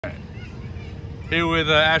Here with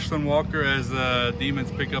Ashlyn Walker as the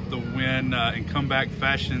Demons pick up the win in comeback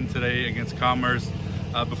fashion today against Commerce.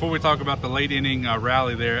 Before we talk about the late inning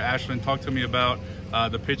rally there, Ashlyn, talk to me about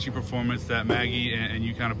the pitching performance that Maggie and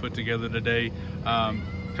you kind of put together today.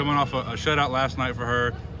 Coming off a shutout last night for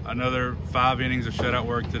her, another 5 innings of shutout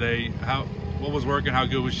work today. What was working? How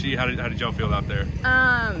good was she? How did y'all feel out there?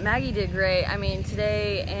 Maggie did great. I mean,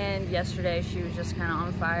 today and yesterday she was just kind of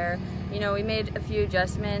on fire. You know, we made a few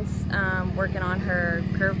adjustments, working on her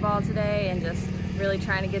curveball today and just really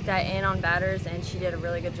trying to get that in on batters, and she did a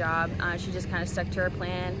really good job. She just kind of stuck to her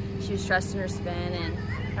plan. She was trusting her spin, and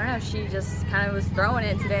I don't know, she just kind of was throwing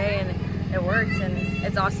it today, and it worked, and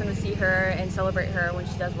it's awesome to see her and celebrate her when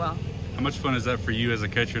she does well. How much fun is that for you as a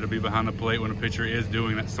catcher to be behind the plate when a pitcher is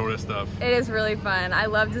doing that sort of stuff? It is really fun. I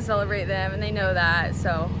love to celebrate them, and they know that,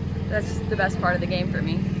 so that's the best part of the game for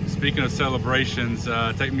me. Speaking of celebrations,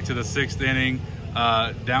 take me to the 6th inning.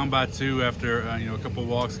 Down by 2 after a couple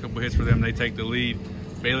walks, a couple hits for them, they take the lead.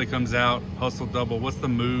 Bailey comes out, hustle double. What's the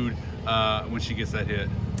mood when she gets that hit?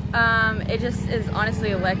 It just is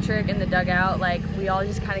honestly electric in the dugout. Like, we all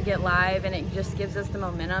just kind of get live, and it just gives us the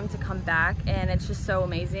momentum to come back, and it's just so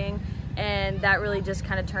amazing. And that really just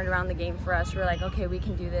kind of turned around the game for us. We're like, okay, we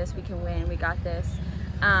can do this, we can win, we got this.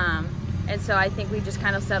 And so I think we just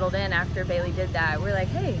kind of settled in after Bailey did that. We're like,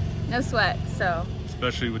 hey, no sweat. So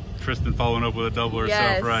especially with Tristan following up with a double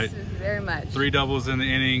herself, right? Yes, very much. 3 doubles in the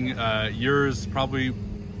inning. Yours probably,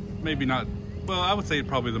 maybe not, well, I would say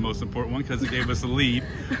probably the most important one because it gave us a lead.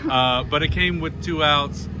 But it came with 2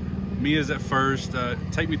 outs. Mia's at first.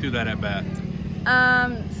 Take me through that at bat.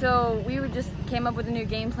 So we just came up with a new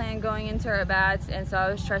game plan going into our at-bats, and so I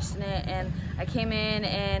was trusting it, and I came in,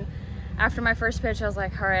 and after my first pitch I was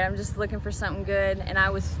like, all right, I'm just looking for something good, and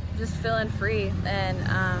I was just feeling free and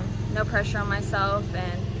no pressure on myself,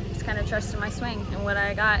 and just kind of trusting my swing and what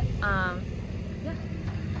I got. Yeah.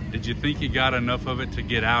 Did you think you got enough of it to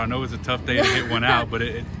get out? I know it was a tough day to hit one out, but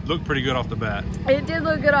it looked pretty good off the bat. It did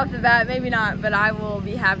look good off the bat, maybe not, but I will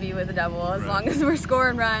be happy with a double. As long as we're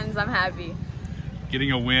scoring runs, I'm happy.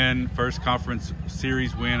 Getting a win, first conference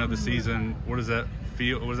series win of the season, what does that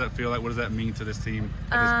feel? What does that feel like? What does that mean to this team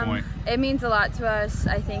at this point? It means a lot to us.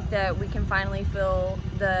 I think that we can finally feel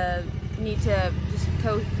the need to just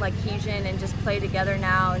cohesion and just play together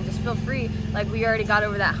now and just feel free. Like, we already got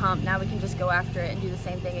over that hump. Now we can just go after it and do the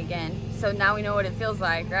same thing again. So now we know what it feels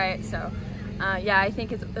like, right? So yeah, I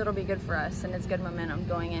think it'll be good for us, and it's good momentum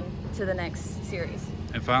going into the next series.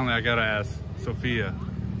 And finally, I gotta ask, Sophia,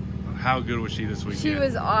 how good was she this weekend? She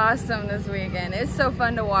was awesome this weekend. It's so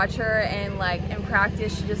fun to watch her, and like in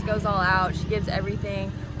practice she just goes all out. She gives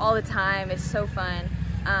everything all the time. It's so fun,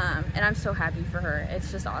 and I'm so happy for her.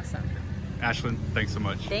 It's just awesome. Ashlyn, thanks so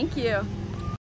much. Thank you.